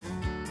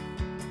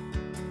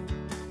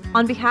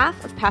On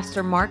behalf of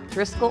Pastor Mark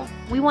Driscoll,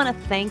 we want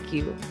to thank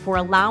you for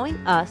allowing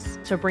us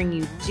to bring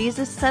you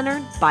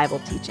Jesus-centered Bible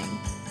teaching.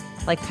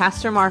 Like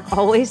Pastor Mark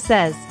always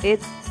says,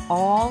 it's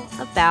all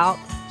about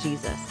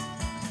Jesus.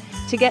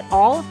 To get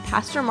all of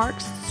Pastor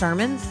Mark's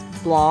sermons,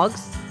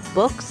 blogs,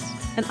 books,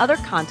 and other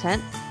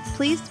content,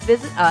 please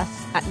visit us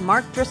at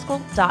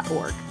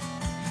markdriscoll.org.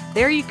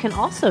 There you can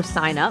also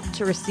sign up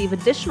to receive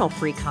additional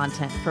free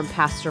content from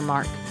Pastor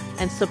Mark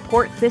and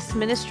support this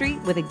ministry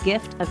with a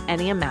gift of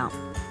any amount.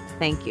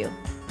 Thank you.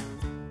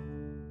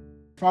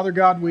 Father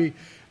God, we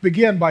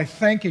begin by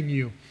thanking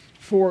you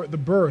for the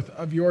birth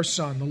of your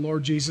Son, the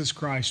Lord Jesus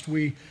Christ.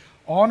 We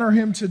honor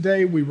him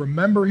today. We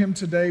remember him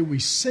today. We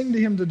sing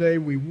to him today.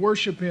 We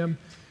worship him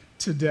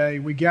today.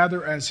 We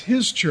gather as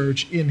his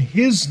church in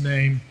his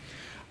name,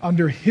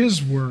 under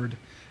his word,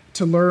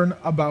 to learn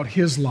about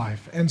his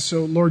life. And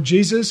so, Lord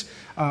Jesus,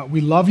 we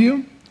love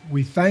you.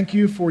 We thank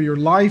you for your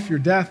life, your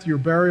death, your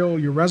burial,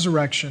 your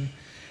resurrection.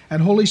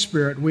 And Holy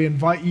Spirit, we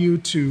invite you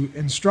to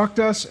instruct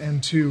us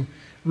and to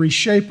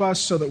reshape us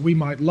so that we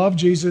might love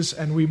Jesus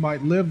and we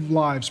might live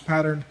lives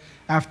patterned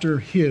after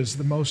his,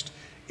 the most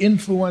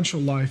influential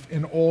life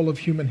in all of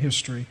human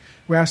history.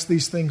 We ask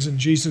these things in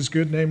Jesus'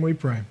 good name we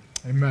pray.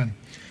 Amen.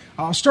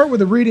 I'll start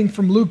with a reading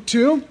from Luke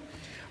 2.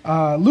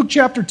 Luke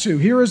chapter 2.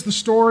 Here is the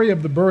story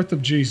of the birth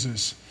of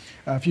Jesus.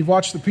 If you've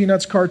watched the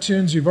Peanuts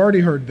cartoons, you've already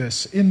heard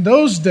this. In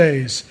those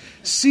days,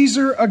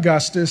 Caesar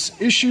Augustus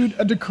issued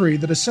a decree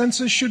that a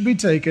census should be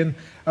taken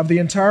of the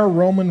entire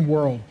Roman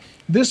world.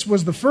 This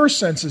was the first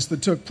census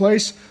that took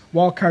place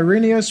while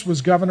Quirinius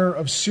was governor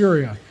of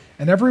Syria,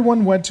 and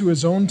everyone went to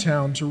his own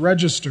town to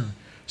register.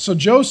 So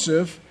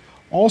Joseph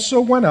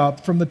also went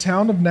up from the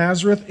town of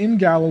Nazareth in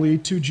Galilee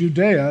to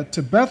Judea,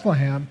 to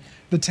Bethlehem,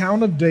 the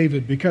town of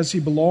David, because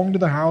he belonged to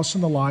the house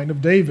and the line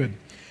of David.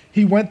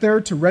 He went there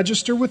to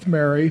register with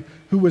Mary,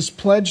 who was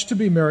pledged to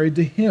be married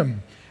to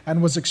him and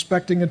was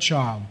expecting a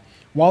child.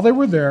 While they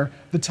were there,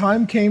 the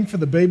time came for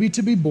the baby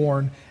to be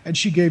born, and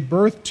she gave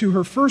birth to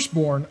her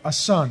firstborn, a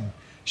son.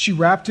 She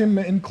wrapped him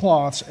in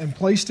cloths and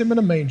placed him in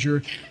a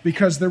manger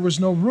because there was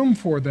no room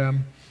for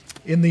them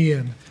in the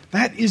inn.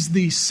 That is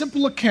the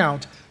simple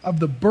account of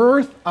the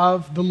birth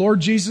of the Lord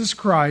Jesus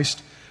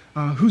Christ,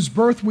 whose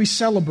birth we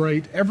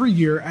celebrate every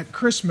year at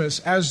Christmas,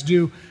 as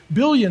do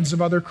billions of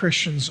other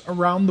Christians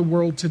around the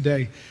world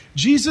today.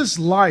 Jesus'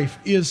 life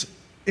is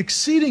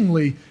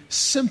exceedingly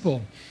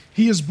simple.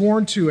 He is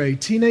born to a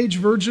teenage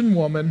virgin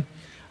woman.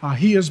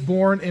 He is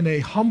born in a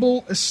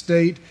humble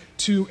estate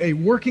to a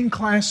working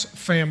class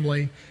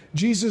family.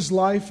 Jesus'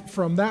 life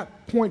from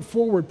that point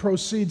forward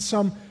proceeds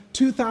some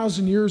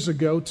 2,000 years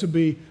ago to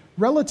be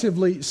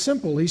relatively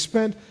simple. He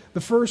spent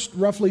the first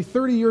roughly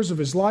 30 years of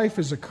his life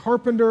as a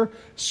carpenter,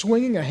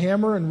 swinging a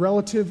hammer in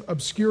relative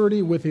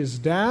obscurity with his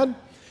dad.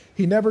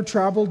 He never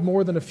traveled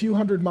more than a few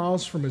hundred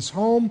miles from his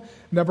home,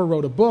 never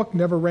wrote a book,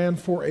 never ran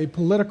for a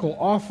political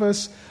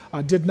office,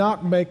 did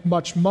not make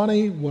much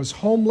money, was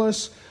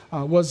homeless,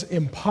 was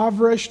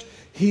impoverished.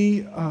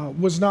 He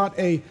was not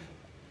a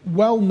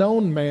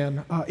well-known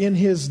man in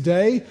his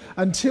day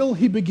until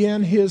he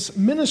began his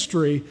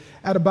ministry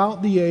at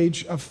about the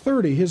age of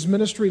 30. His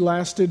ministry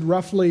lasted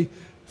roughly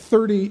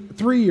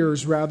 33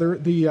 years, rather.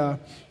 The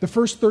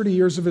first 30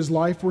 years of his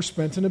life were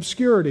spent in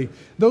obscurity.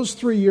 Those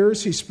 3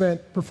 years he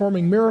spent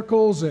performing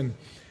miracles and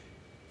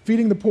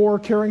feeding the poor,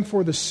 caring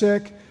for the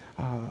sick,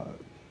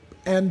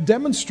 and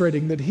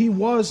demonstrating that he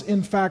was,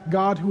 in fact,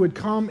 God who had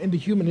come into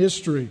human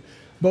history,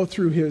 both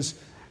through his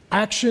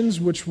actions,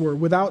 which were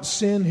without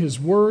sin, his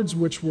words,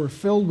 which were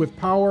filled with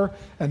power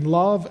and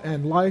love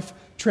and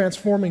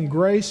life-transforming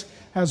grace,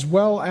 as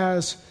well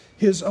as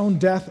his own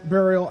death,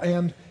 burial,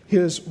 and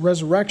his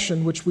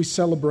resurrection, which we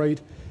celebrate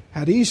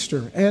at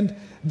Easter. And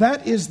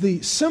that is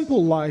the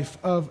simple life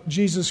of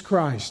Jesus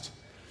Christ.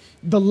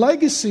 The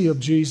legacy of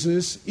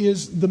Jesus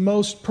is the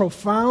most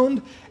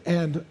profound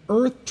and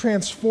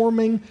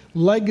earth-transforming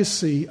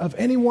legacy of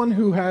anyone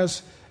who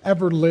has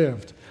ever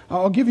lived.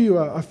 I'll give you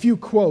a few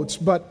quotes,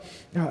 but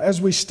as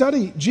we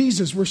study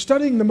Jesus, we're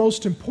studying the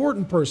most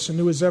important person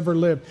who has ever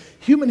lived.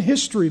 Human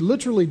history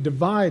literally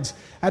divides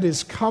at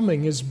his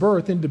coming, his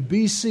birth, into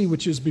BC,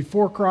 which is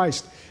before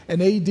Christ,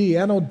 and AD,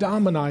 Anno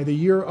Domini, the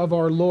year of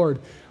our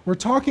Lord. We're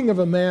talking of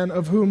a man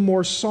of whom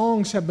more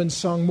songs have been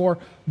sung, more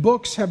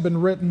books have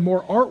been written,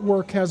 more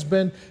artwork has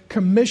been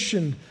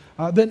commissioned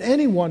than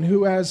anyone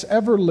who has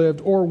ever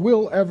lived or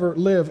will ever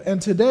live.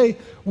 And today,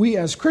 we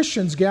as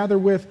Christians gather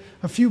with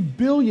a few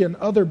billion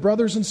other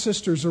brothers and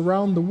sisters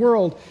around the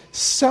world,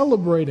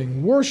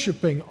 celebrating,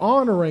 worshiping,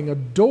 honoring,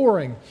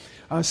 adoring,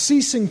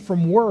 ceasing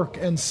from work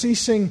and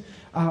ceasing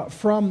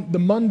from the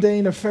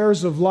mundane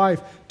affairs of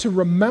life to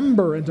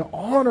remember and to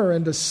honor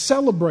and to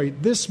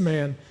celebrate this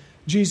man,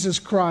 Jesus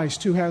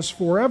Christ, who has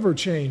forever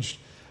changed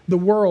the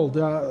world.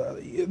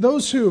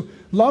 Those who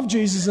love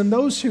Jesus and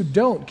those who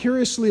don't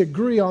curiously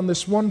agree on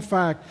this one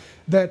fact,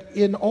 that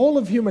in all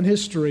of human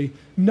history,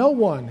 no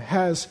one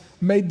has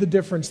made the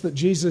difference that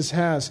Jesus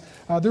has.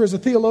 There is a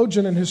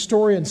theologian and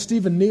historian,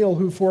 Stephen Neal,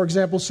 who, for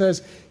example,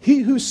 says, "He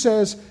who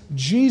says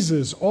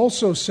Jesus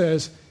also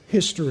says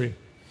history."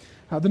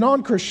 The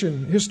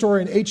non-Christian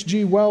historian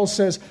H.G. Wells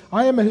says,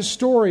 "I am a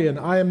historian,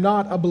 I am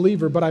not a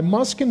believer, but I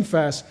must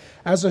confess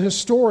as a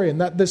historian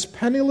that this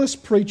penniless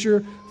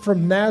preacher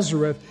from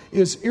Nazareth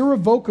is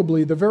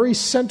irrevocably the very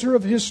center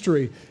of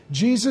history.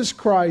 Jesus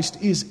Christ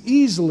is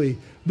easily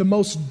the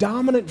most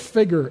dominant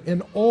figure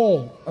in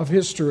all of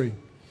history."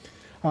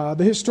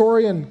 The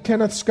historian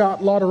Kenneth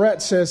Scott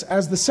Latourette says,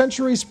 "As the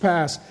centuries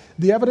pass,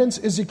 the evidence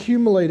is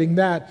accumulating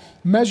that,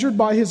 measured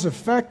by his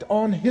effect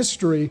on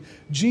history,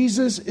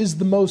 Jesus is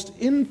the most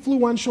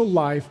influential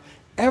life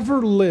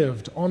ever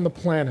lived on the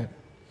planet."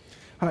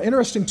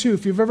 Interesting, too,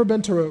 if you've ever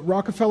been to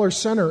Rockefeller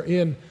Center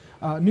in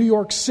New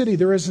York City,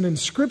 there is an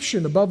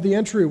inscription above the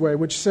entryway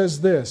which says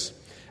this: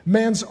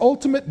 "Man's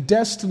ultimate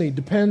destiny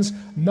depends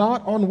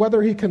not on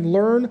whether he can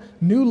learn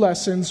new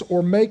lessons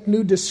or make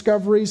new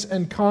discoveries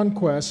and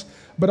conquests,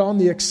 but on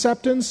the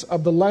acceptance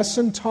of the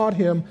lesson taught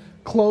him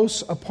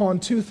close upon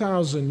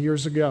 2,000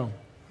 years ago."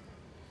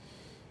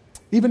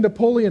 Even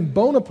Napoleon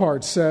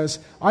Bonaparte says,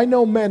 "I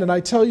know men, and I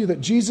tell you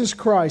that Jesus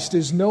Christ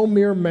is no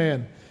mere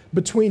man.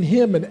 Between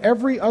him and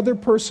every other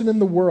person in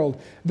the world,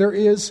 there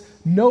is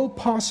no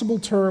possible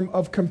term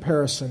of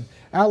comparison.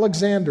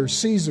 Alexander,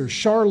 Caesar,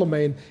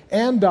 Charlemagne,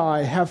 and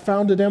I have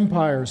founded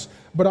empires,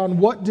 but on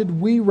what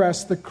did we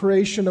rest the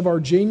creation of our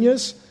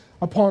genius?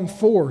 Upon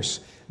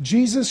force.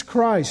 Jesus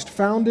Christ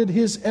founded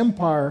his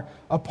empire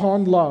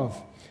upon love."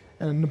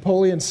 And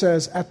Napoleon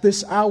says, "At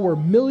this hour,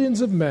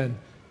 millions of men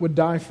would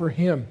die for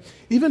him."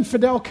 Even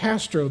Fidel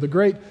Castro, the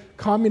great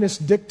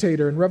communist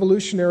dictator and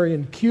revolutionary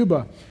in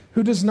Cuba,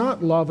 who does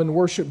not love and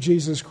worship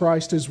Jesus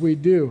Christ as we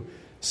do,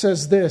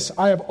 says this: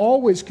 "I have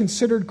always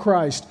considered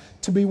Christ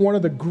to be one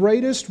of the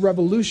greatest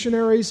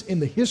revolutionaries in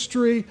the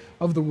history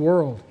of the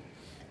world."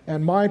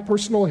 And my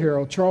personal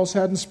hero, Charles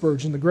Haddon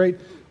Spurgeon, the great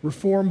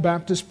Reformed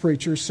Baptist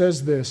preacher,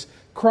 says this: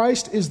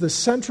 "Christ is the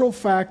central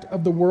fact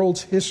of the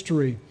world's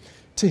history.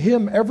 To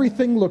him,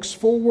 everything looks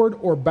forward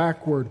or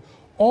backward.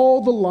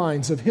 All the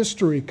lines of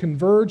history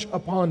converge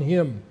upon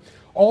him.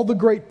 All the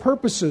great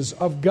purposes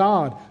of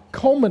God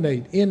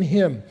culminate in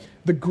him.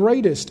 The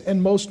greatest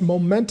and most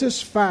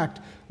momentous fact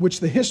which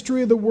the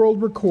history of the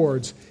world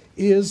records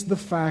is the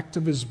fact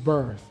of his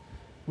birth,"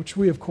 which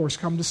we, of course,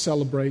 come to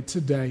celebrate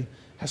today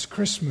as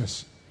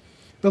Christmas.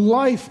 The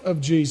life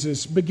of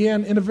Jesus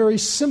began in a very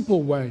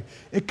simple way.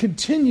 It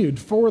continued,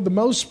 for the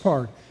most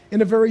part, in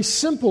a very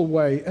simple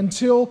way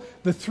until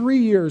the 3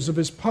 years of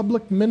his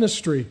public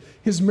ministry,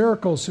 his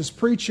miracles, his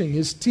preaching,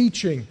 his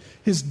teaching,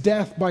 his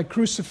death by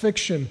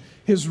crucifixion,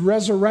 his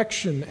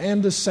resurrection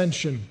and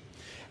ascension.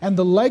 And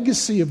the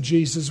legacy of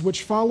Jesus,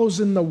 which follows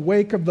in the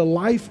wake of the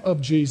life of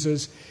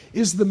Jesus,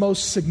 is the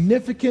most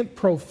significant,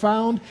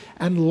 profound,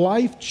 and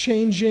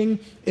life-changing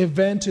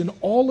event in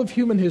all of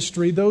human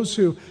history. Those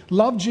who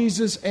love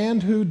Jesus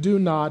and who do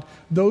not,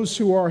 those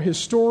who are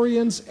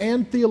historians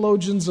and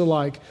theologians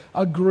alike,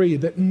 agree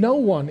that no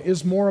one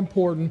is more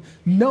important,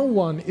 no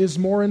one is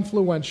more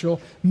influential,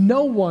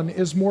 no one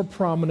is more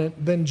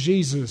prominent than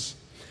Jesus.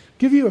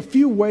 Give you a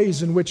few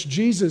ways in which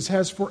Jesus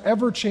has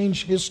forever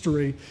changed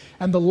history,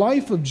 and the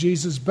life of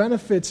Jesus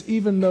benefits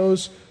even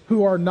those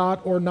who are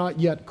not or not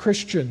yet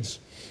Christians.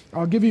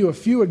 I'll give you a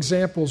few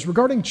examples.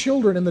 Regarding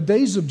children, in the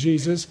days of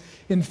Jesus,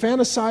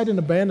 infanticide and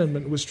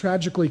abandonment was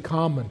tragically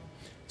common.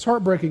 It's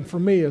heartbreaking for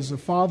me as a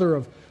father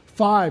of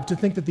 5 to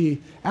think that the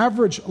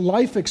average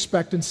life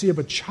expectancy of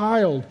a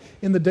child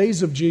in the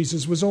days of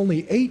Jesus was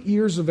only 8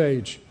 years of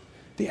age.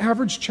 The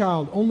average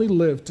child only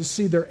lived to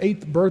see their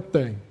 8th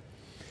birthday.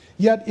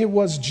 Yet it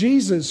was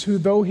Jesus who,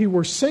 though he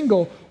were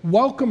single,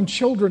 welcomed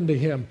children to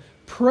him,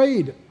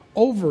 prayed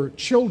over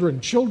children.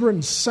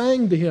 Children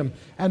sang to him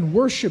and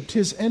worshiped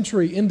his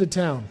entry into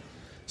town.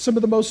 Some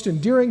of the most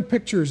endearing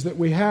pictures that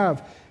we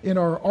have in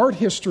our art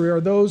history are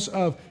those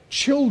of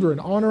children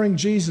honoring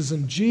Jesus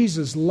and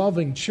Jesus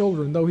loving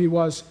children, though he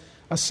was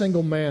a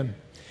single man.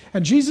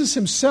 And Jesus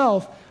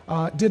himself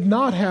did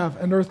not have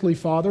an earthly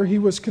father. He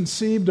was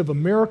conceived of a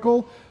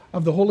miracle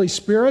of the Holy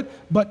Spirit,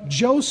 but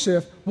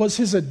Joseph was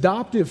his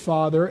adoptive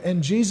father,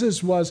 and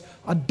Jesus was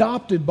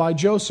adopted by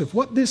Joseph.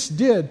 What this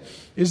did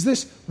is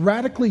this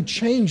radically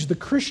changed the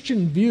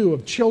Christian view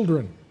of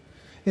children.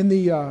 In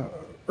the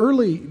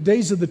early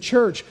days of the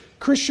church,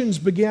 Christians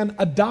began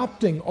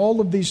adopting all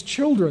of these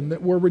children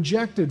that were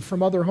rejected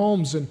from other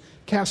homes and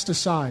cast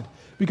aside,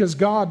 because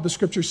God, the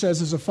Scripture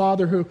says, is a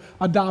father who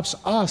adopts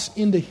us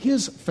into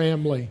his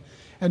family.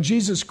 And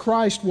Jesus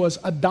Christ was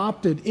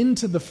adopted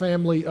into the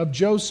family of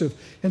Joseph.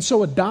 And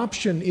so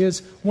adoption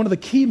is one of the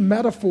key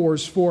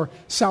metaphors for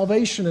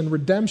salvation and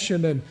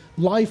redemption and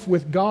life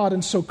with God.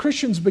 And so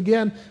Christians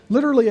began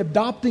literally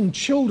adopting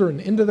children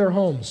into their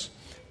homes,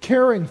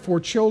 caring for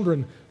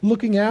children,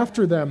 looking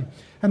after them.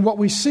 And what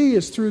we see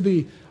is through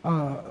the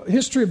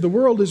history of the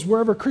world is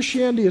wherever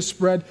Christianity is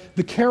spread,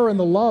 the care and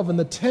the love and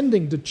the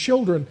tending to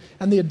children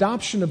and the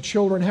adoption of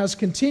children has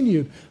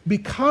continued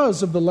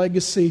because of the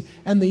legacy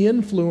and the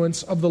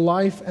influence of the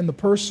life and the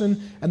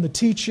person and the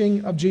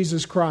teaching of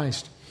Jesus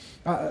Christ.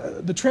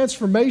 The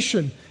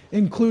transformation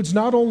includes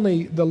not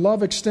only the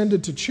love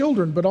extended to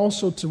children, but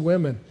also to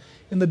women.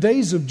 in the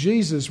days of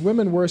Jesus,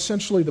 women were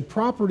essentially the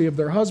property of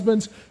their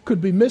husbands,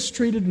 could be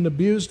mistreated and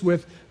abused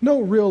with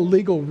no real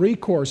legal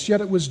recourse. Yet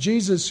it was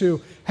Jesus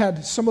who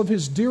had some of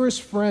his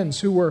dearest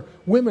friends who were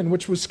women,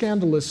 which was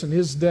scandalous in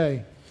his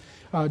day.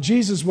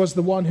 Jesus was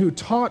the one who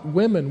taught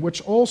women,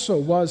 which also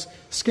was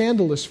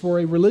scandalous for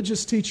a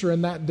religious teacher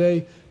in that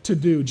day to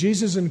do.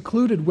 Jesus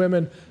included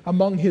women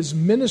among his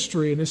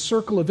ministry and his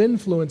circle of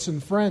influence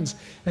and friends.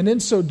 And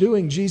in so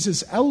doing,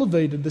 Jesus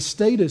elevated the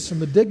status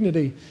and the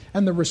dignity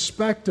and the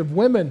respect of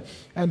women.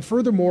 And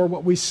furthermore,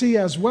 what we see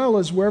as well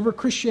is wherever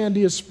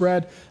Christianity is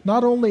spread,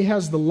 not only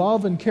has the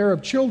love and care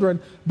of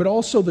children, but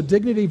also the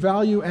dignity,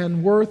 value,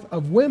 and worth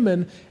of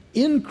women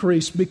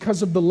increased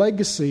because of the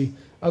legacy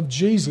of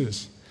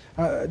Jesus.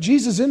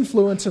 Jesus'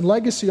 influence and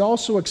legacy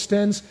also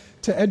extends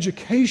to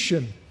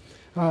education.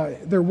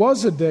 There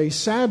was a day,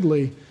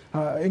 sadly,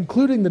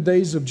 including the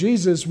days of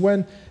Jesus,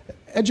 when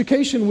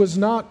education was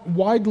not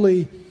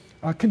widely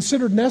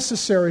considered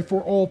necessary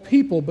for all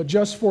people, but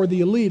just for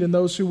the elite and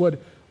those who would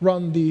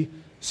run the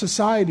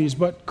societies.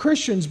 But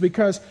Christians,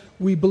 because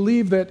we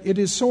believe that it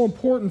is so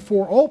important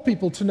for all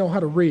people to know how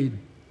to read,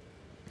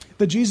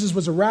 that Jesus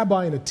was a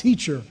rabbi and a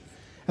teacher,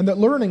 and that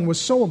learning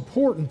was so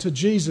important to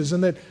Jesus,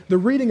 and that the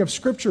reading of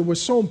Scripture was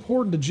so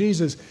important to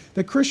Jesus,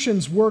 that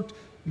Christians worked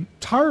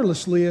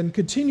tirelessly and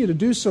continue to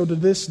do so to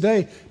this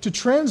day to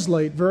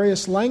translate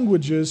various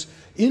languages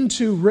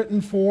into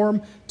written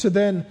form, to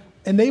then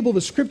enable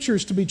the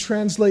Scriptures to be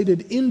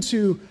translated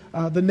into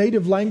the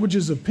native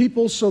languages of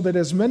people, so that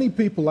as many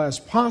people as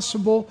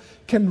possible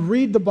can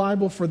read the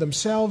Bible for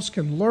themselves,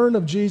 can learn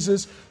of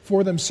Jesus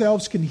for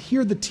themselves, can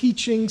hear the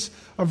teachings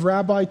of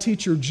Rabbi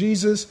Teacher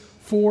Jesus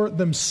for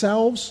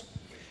themselves.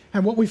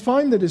 And what we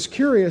find that is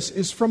curious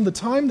is from the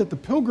time that the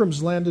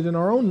Pilgrims landed in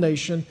our own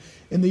nation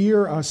in the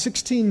year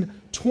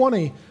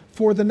 1620,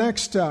 for the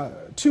next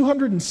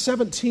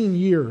 217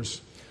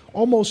 years,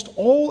 almost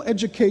all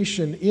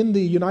education in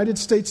the United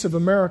States of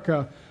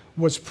America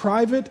was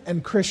private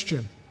and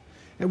Christian.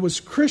 It was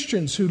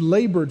Christians who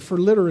labored for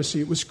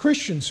literacy. It was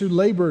Christians who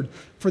labored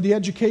for the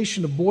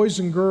education of boys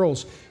and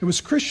girls. It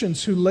was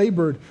Christians who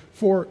labored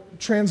for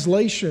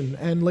translation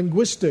and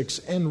linguistics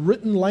and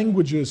written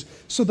languages,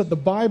 so that the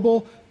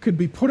Bible could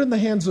be put in the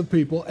hands of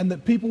people and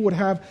that people would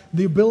have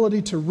the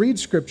ability to read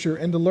Scripture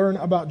and to learn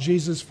about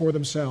Jesus for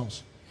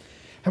themselves.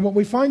 And what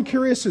we find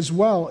curious as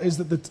well is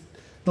that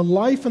the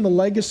life and the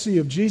legacy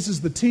of Jesus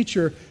the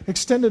teacher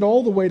extended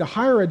all the way to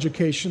higher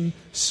education,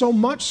 so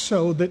much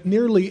so that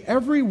nearly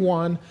every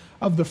one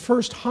of the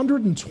first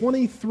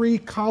 123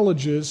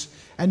 colleges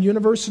and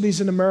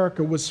universities in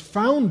America was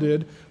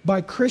founded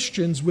by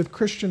Christians with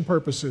Christian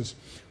purposes.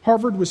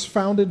 Harvard was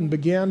founded and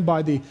began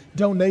by the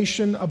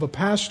donation of a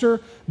pastor.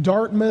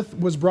 Dartmouth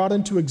was brought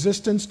into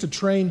existence to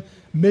train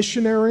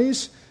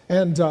missionaries.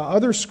 And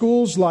other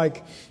schools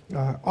like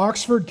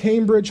Oxford,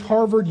 Cambridge,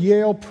 Harvard,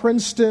 Yale,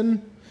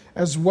 Princeton,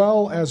 as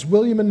well as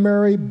William and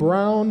Mary,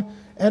 Brown,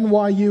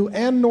 NYU,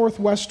 and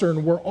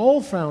Northwestern were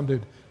all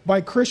founded by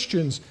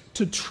Christians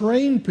to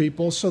train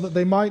people so that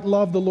they might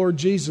love the Lord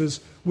Jesus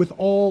with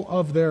all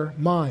of their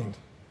mind.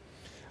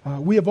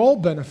 We have all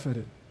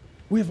benefited.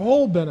 We have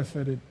all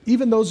benefited.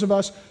 Even those of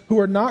us who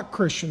are not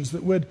Christians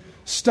that would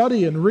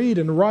study and read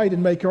and write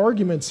and make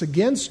arguments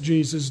against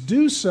Jesus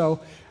do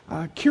so,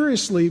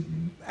 curiously,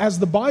 as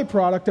the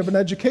byproduct of an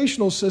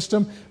educational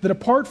system that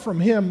apart from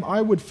him,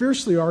 I would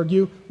fiercely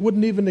argue,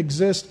 wouldn't even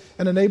exist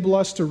and enable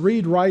us to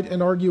read, write,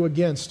 and argue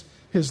against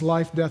his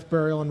life, death,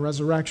 burial, and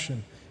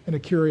resurrection, in a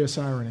curious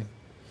irony.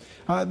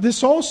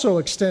 This also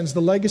extends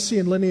the legacy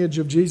and lineage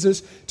of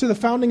Jesus to the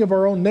founding of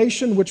our own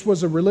nation, which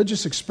was a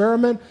religious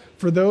experiment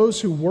for those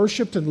who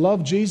worshiped and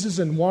loved Jesus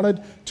and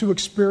wanted to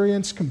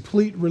experience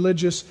complete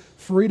religious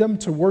freedom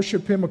to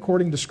worship him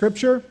according to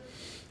Scripture.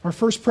 Our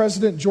first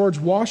president, George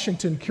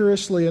Washington,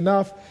 curiously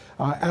enough,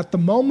 at the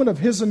moment of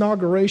his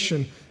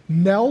inauguration,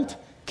 knelt,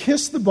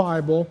 kissed the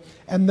Bible,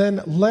 and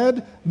then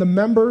led the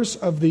members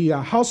of the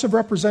House of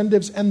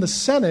Representatives and the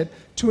Senate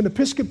to an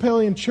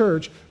Episcopalian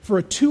church for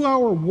a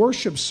 2-hour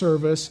worship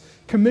service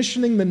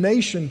commissioning the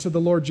nation to the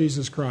Lord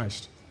Jesus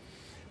Christ.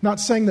 Not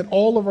saying that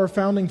all of our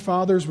founding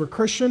fathers were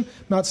Christian,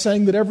 not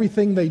saying that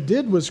everything they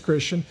did was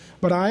Christian,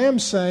 but I am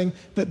saying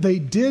that they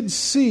did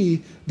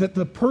see that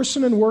the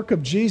person and work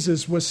of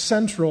Jesus was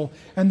central,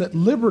 and that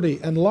liberty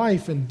and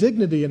life and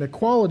dignity and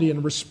equality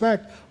and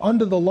respect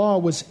under the law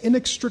was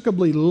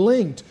inextricably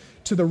linked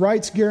to the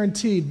rights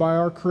guaranteed by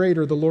our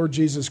Creator, the Lord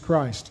Jesus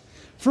Christ.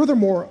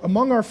 Furthermore,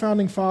 among our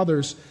founding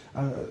fathers,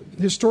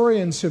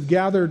 historians have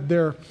gathered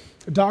their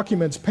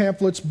documents,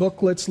 pamphlets,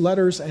 booklets,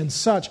 letters, and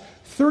such.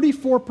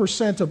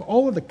 34% of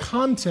all of the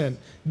content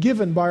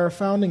given by our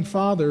founding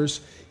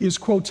fathers is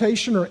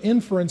quotation or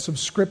inference of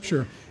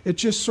Scripture. It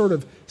just sort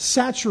of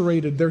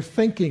saturated their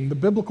thinking, the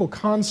biblical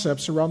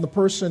concepts around the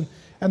person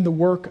and the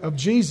work of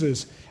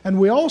Jesus. And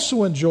we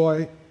also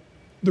enjoy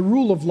the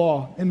rule of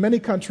law. In many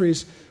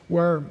countries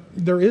where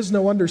there is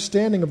no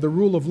understanding of the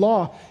rule of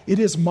law, it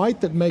is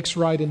might that makes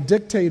right, and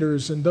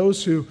dictators and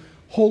those who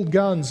hold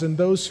guns and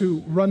those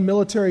who run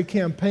military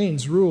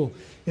campaigns rule.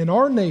 In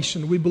our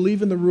nation, we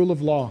believe in the rule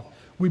of law.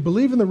 We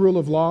believe in the rule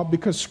of law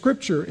because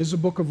Scripture is a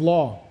book of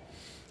law,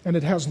 and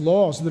it has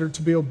laws that are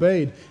to be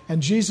obeyed. And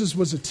Jesus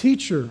was a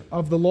teacher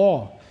of the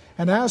law.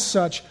 And as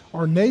such,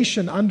 our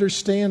nation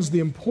understands the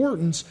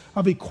importance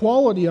of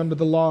equality under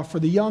the law for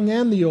the young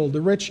and the old,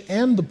 the rich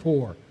and the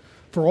poor,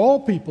 for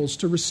all peoples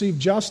to receive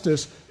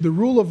justice. The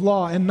rule of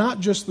law, and not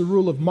just the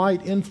rule of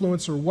might,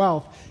 influence, or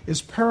wealth,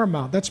 is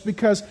paramount. That's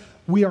because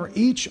we are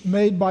each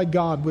made by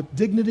God with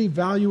dignity,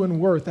 value,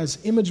 and worth as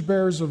image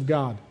bearers of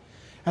God.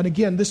 And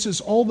again, this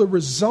is all the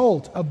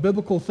result of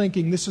biblical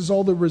thinking. This is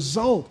all the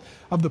result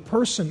of the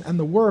person and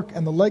the work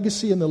and the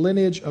legacy and the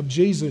lineage of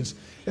Jesus.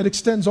 It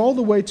extends all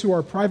the way to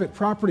our private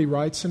property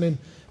rights. And in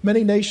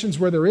many nations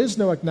where there is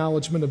no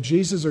acknowledgement of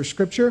Jesus or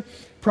Scripture,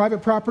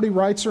 private property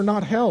rights are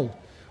not held.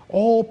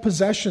 All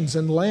possessions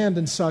and land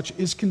and such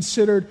is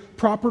considered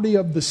property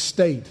of the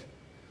state.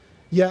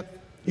 Yet,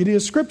 it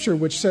is Scripture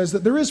which says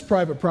that there is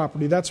private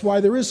property. That's why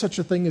there is such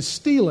a thing as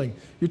stealing.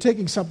 You're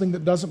taking something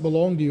that doesn't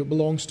belong to you, it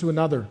belongs to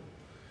another.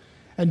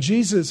 And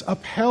Jesus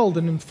upheld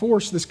and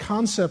enforced this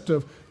concept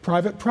of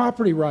private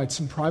property rights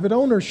and private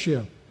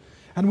ownership.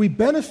 And we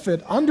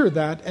benefit under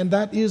that, and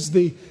that is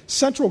the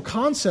central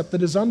concept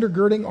that is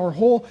undergirding our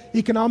whole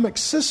economic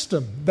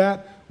system,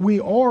 that we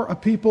are a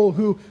people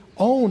who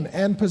own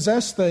and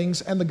possess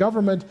things, and the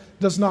government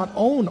does not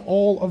own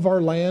all of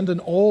our land and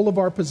all of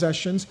our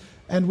possessions,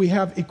 and we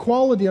have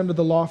equality under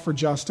the law for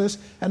justice,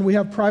 and we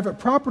have private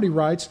property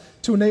rights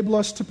to enable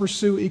us to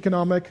pursue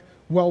economic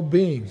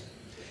well-being.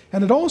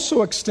 And it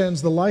also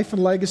extends the life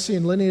and legacy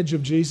and lineage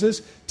of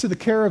Jesus to the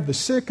care of the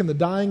sick and the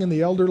dying and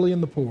the elderly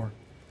and the poor.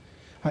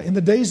 In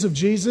the days of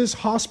Jesus,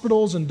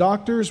 hospitals and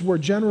doctors were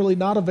generally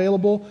not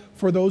available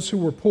for those who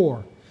were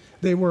poor.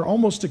 They were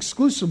almost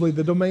exclusively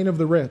the domain of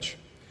the rich.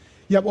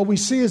 Yet what we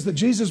see is that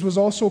Jesus was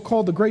also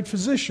called the great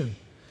physician,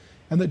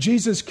 and that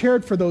Jesus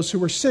cared for those who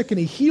were sick, and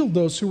he healed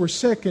those who were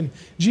sick, and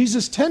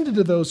Jesus tended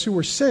to those who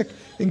were sick,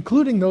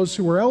 including those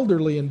who were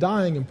elderly and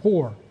dying and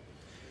poor.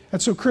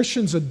 And so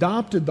Christians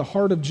adopted the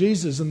heart of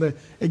Jesus and the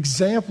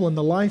example and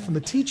the life and the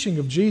teaching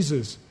of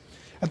Jesus.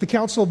 At the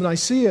Council of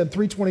Nicaea in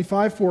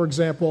 325, for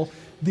example,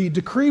 the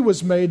decree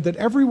was made that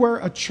everywhere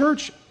a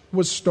church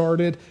was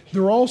started,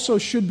 there also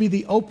should be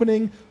the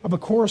opening of a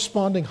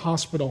corresponding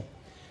hospital.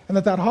 And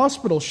that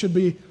hospital should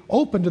be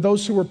open to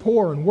those who are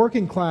poor and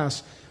working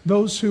class,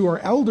 those who are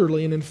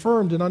elderly and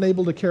infirmed and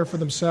unable to care for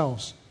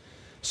themselves.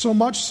 So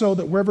much so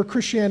that wherever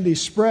Christianity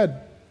spread,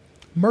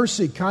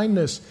 mercy,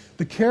 kindness,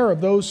 the care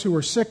of those who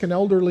were sick and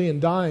elderly and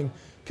dying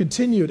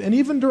continued. And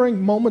even during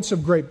moments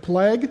of great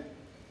plague,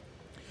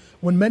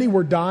 when many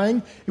were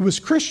dying, it was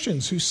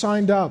Christians who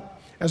signed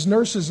up as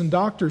nurses and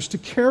doctors to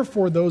care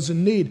for those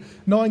in need,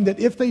 knowing that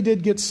if they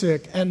did get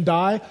sick and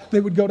die, they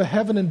would go to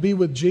heaven and be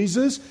with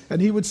Jesus,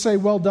 and he would say,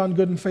 "Well done,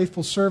 good and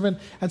faithful servant."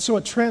 And so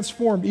it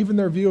transformed even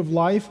their view of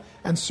life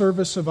and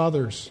service of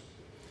others.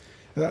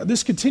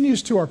 This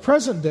continues to our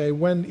present day,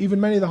 when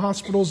even many of the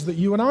hospitals that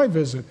you and I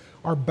visit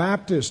are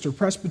Baptist or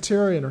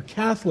Presbyterian or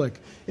Catholic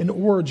in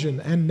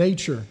origin and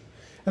nature.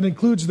 And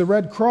includes the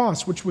Red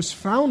Cross, which was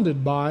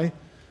founded by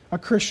a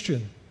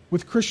Christian,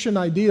 with Christian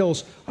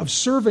ideals of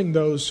serving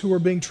those who are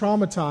being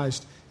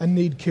traumatized and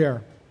need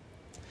care.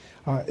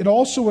 It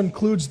also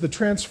includes the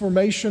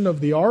transformation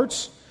of the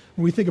arts.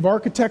 When we think of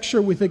architecture,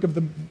 we think of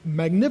the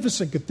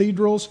magnificent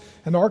cathedrals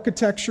and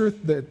architecture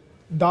that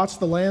dots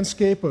the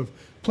landscape of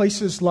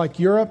places like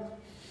Europe.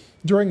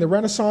 During the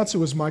Renaissance, it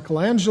was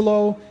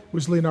Michelangelo, it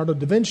was Leonardo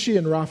da Vinci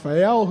and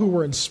Raphael who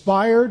were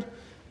inspired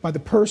by the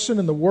person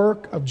and the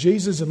work of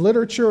Jesus in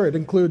literature. It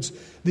includes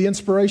the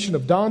inspiration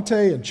of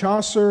Dante and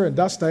Chaucer and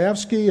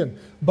Dostoevsky and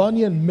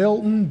Bunyan,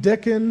 Milton,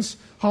 Dickens,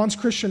 Hans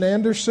Christian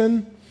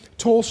Andersen,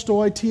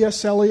 Tolstoy,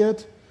 T.S.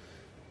 Eliot,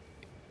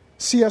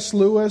 C.S.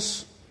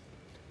 Lewis,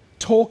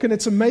 Tolkien.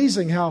 It's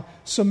amazing how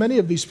so many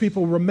of these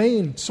people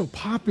remain so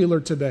popular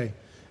today.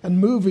 And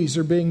movies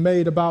are being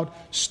made about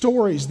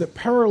stories that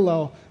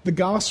parallel the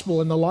gospel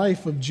and the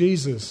life of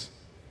Jesus.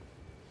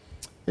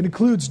 It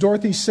includes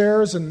Dorothy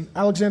Sayers and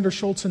Alexander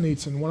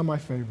Solzhenitsyn, one of my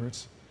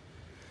favorites.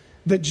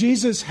 That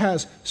Jesus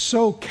has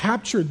so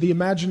captured the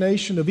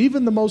imagination of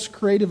even the most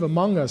creative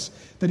among us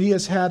that he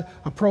has had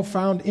a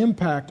profound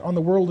impact on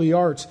the world of the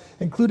arts,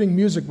 including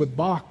music with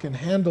Bach and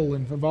Handel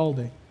and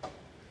Vivaldi.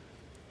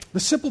 The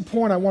simple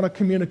point I want to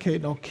communicate,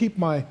 and I'll keep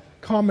my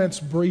comments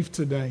brief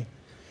today,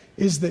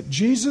 is that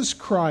Jesus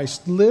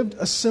Christ lived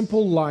a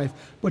simple life,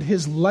 but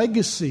his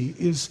legacy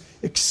is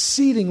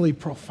exceedingly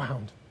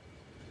profound.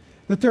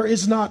 That there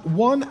is not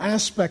one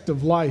aspect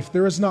of life,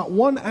 there is not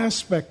one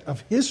aspect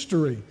of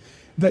history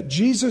that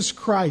Jesus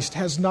Christ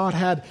has not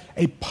had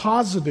a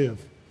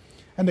positive,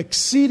 an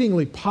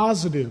exceedingly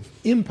positive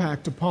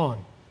impact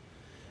upon.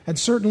 And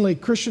certainly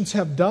Christians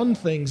have done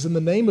things in the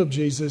name of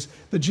Jesus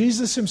that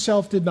Jesus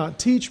himself did not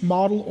teach,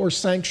 model, or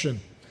sanction.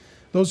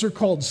 Those are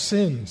called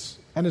sins.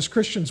 And as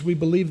Christians, we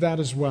believe that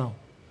as well.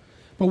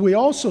 But we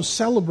also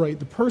celebrate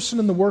the person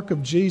and the work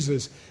of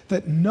Jesus,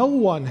 that no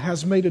one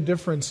has made a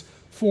difference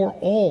for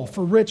all,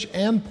 for rich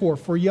and poor,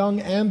 for young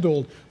and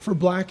old, for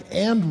black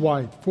and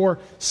white, for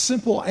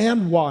simple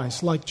and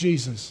wise, like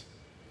Jesus.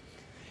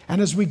 And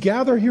as we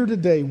gather here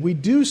today, we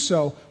do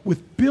so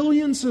with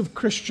billions of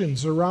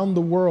Christians around the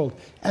world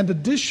and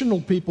additional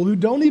people who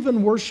don't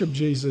even worship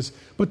Jesus,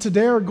 but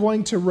today are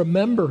going to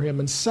remember him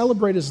and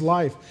celebrate his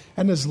life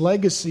and his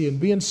legacy and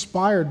be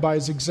inspired by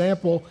his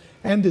example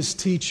and his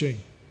teaching.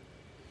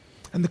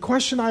 And the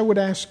question I would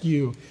ask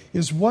you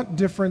is, what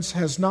difference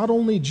has not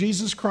only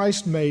Jesus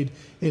Christ made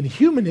in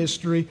human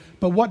history,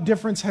 but what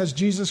difference has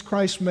Jesus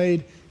Christ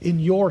made in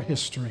your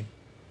history?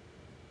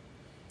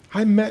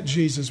 I met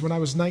Jesus when I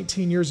was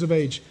 19 years of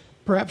age.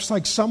 Perhaps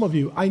like some of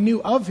you, I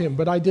knew of him,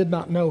 but I did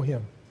not know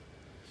him.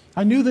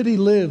 I knew that he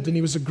lived and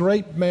he was a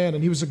great man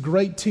and he was a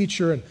great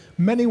teacher and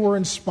many were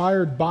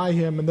inspired by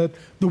him and that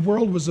the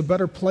world was a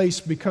better place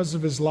because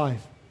of his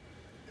life.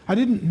 I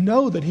didn't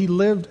know that he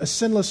lived a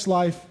sinless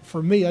life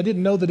for me. I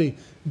didn't know that he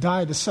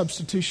died a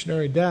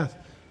substitutionary death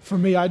for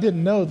me. I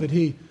didn't know that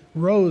he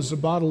rose a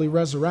bodily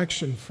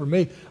resurrection for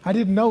me. I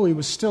didn't know he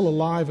was still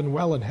alive and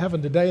well in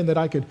heaven today and that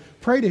I could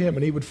pray to him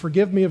and he would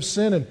forgive me of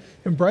sin and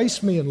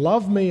embrace me and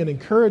love me and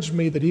encourage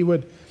me, that he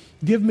would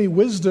give me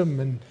wisdom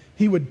and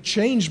he would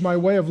change my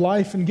way of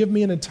life and give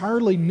me an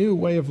entirely new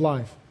way of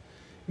life.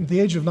 At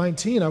the age of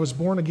 19, I was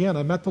born again.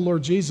 I met the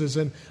Lord Jesus,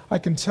 and I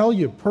can tell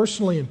you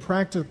personally and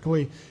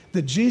practically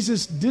that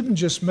Jesus didn't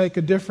just make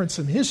a difference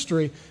in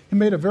history, he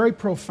made a very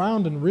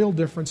profound and real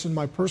difference in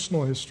my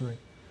personal history.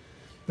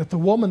 That the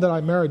woman that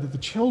I married, that the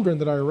children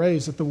that I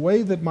raised, that the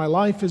way that my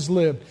life is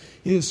lived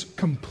is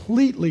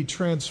completely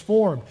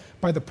transformed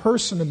by the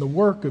person and the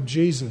work of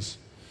Jesus,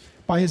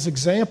 by his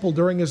example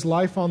during his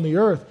life on the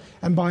earth,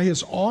 and by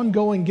his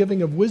ongoing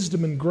giving of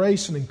wisdom and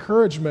grace and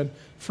encouragement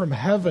from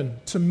heaven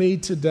to me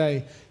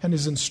today, and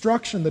his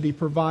instruction that he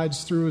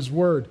provides through his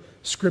word,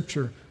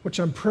 Scripture, which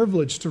I'm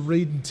privileged to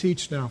read and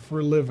teach now for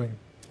a living.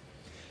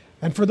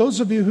 And for those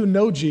of you who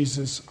know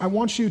Jesus, I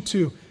want you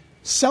to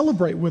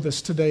celebrate with us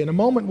today. In a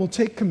moment, we'll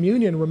take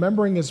communion,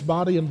 remembering his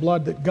body and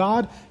blood, that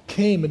God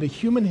came into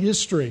human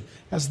history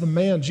as the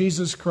man,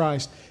 Jesus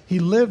Christ. He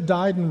lived,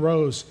 died, and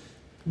rose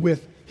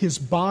with his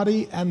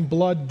body and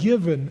blood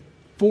given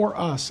for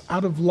us,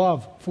 out of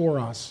love for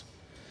us.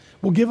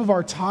 We'll give of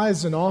our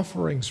tithes and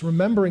offerings,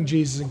 remembering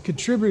Jesus and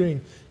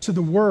contributing to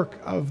the work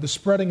of the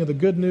spreading of the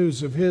good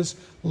news of his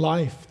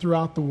life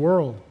throughout the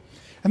world.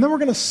 And then we're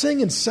going to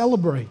sing and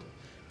celebrate.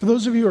 For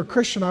those of you who are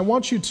Christian, I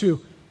want you to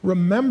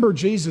remember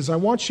Jesus. I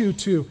want you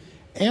to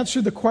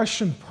answer the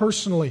question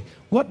personally.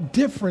 What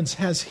difference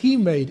has he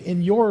made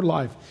in your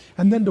life?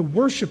 And then to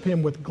worship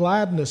him with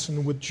gladness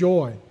and with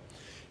joy.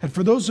 And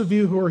for those of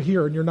you who are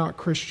here and you're not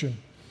Christian,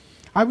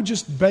 I would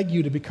just beg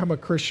you to become a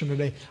Christian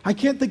today. I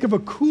can't think of a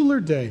cooler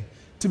day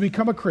to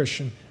become a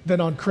Christian than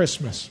on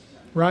Christmas,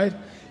 right?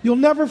 You'll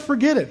never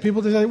forget it.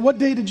 People say, what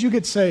day did you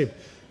get saved?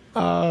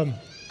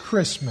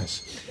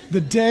 Christmas.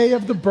 The day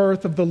of the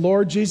birth of the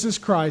Lord Jesus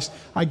Christ.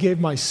 I gave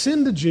my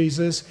sin to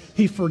Jesus.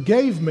 He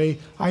forgave me.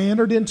 I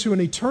entered into an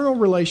eternal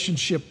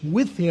relationship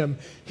with him.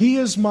 He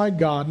is my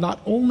God.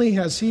 Not only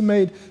has he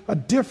made a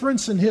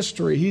difference in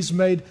history, he's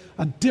made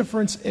a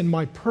difference in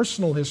my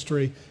personal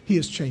history. He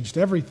has changed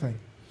everything.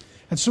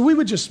 And so we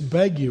would just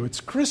beg you, it's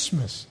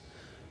Christmas.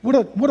 What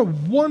a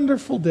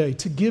wonderful day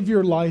to give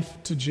your life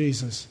to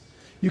Jesus.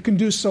 You can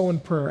do so in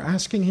prayer,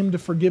 asking him to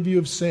forgive you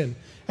of sin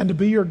and to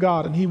be your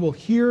God. And he will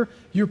hear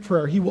your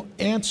prayer. He will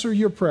answer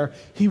your prayer.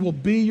 He will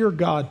be your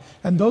God.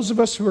 And those of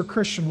us who are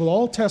Christian will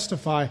all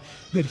testify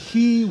that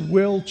he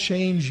will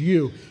change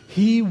you.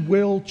 He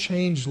will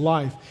change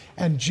life.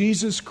 And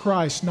Jesus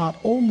Christ not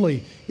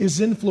only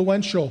is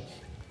influential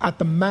at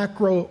the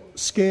macro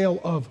scale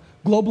of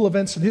global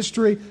events in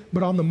history,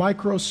 but on the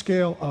micro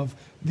scale of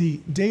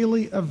the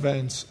daily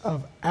events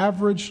of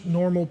average,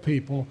 normal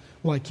people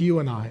like you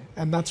and I.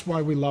 And that's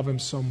why we love him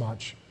so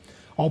much.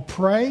 I'll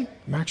pray.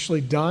 I'm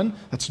actually done.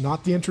 That's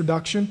not the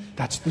introduction.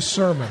 That's the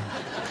sermon.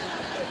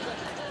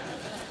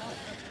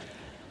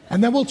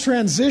 And then we'll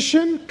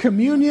transition,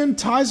 communion,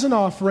 tithes and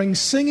offerings,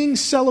 singing,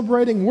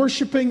 celebrating,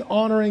 worshiping,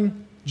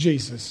 honoring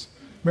Jesus.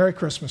 Merry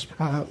Christmas.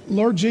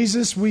 Lord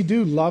Jesus, we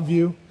do love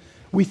you.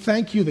 We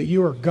thank you that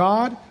you are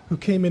God who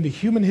came into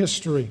human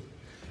history.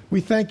 We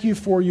thank you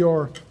for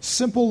your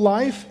simple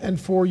life and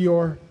for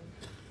your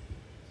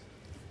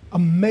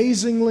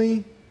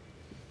amazingly,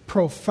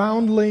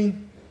 profoundly,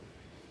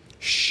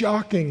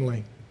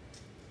 shockingly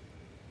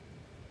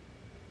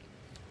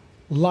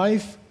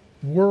life,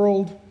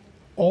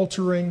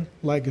 world-altering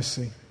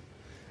legacy.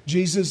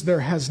 Jesus, there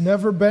has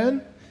never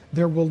been,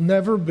 there will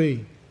never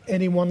be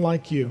anyone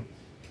like you.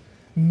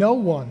 No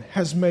one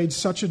has made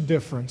such a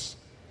difference.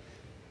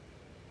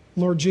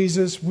 Lord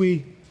Jesus,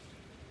 we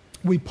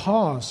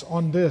pause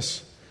on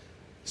this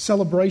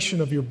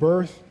celebration of your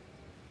birth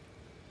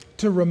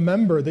to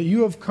remember that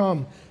you have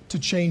come to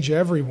change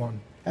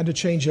everyone and to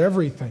change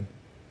everything.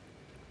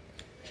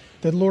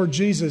 That, Lord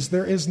Jesus,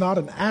 there is not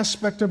an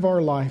aspect of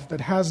our life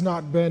that has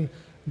not been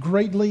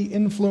greatly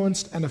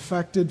influenced and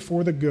affected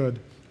for the good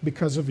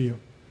because of you.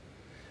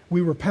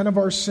 We repent of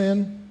our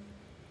sin.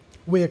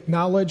 We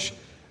acknowledge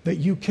that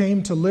you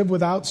came to live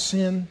without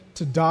sin,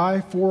 to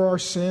die for our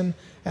sin,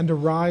 and to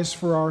rise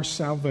for our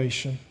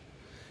salvation.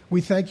 We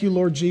thank you,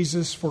 Lord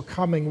Jesus, for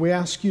coming. We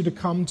ask you to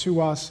come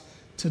to us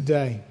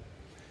today,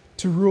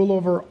 to rule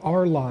over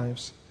our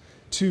lives,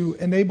 to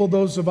enable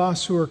those of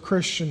us who are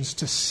Christians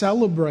to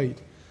celebrate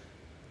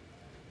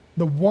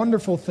the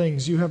wonderful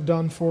things you have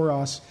done for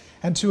us,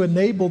 and to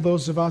enable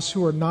those of us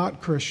who are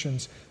not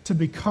Christians to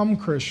become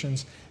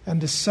Christians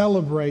and to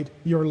celebrate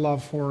your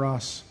love for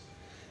us.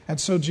 And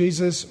so,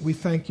 Jesus, we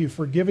thank you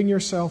for giving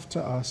yourself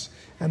to us,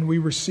 and we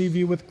receive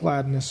you with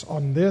gladness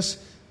on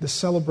this, the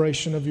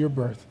celebration of your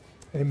birth.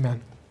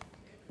 Amen.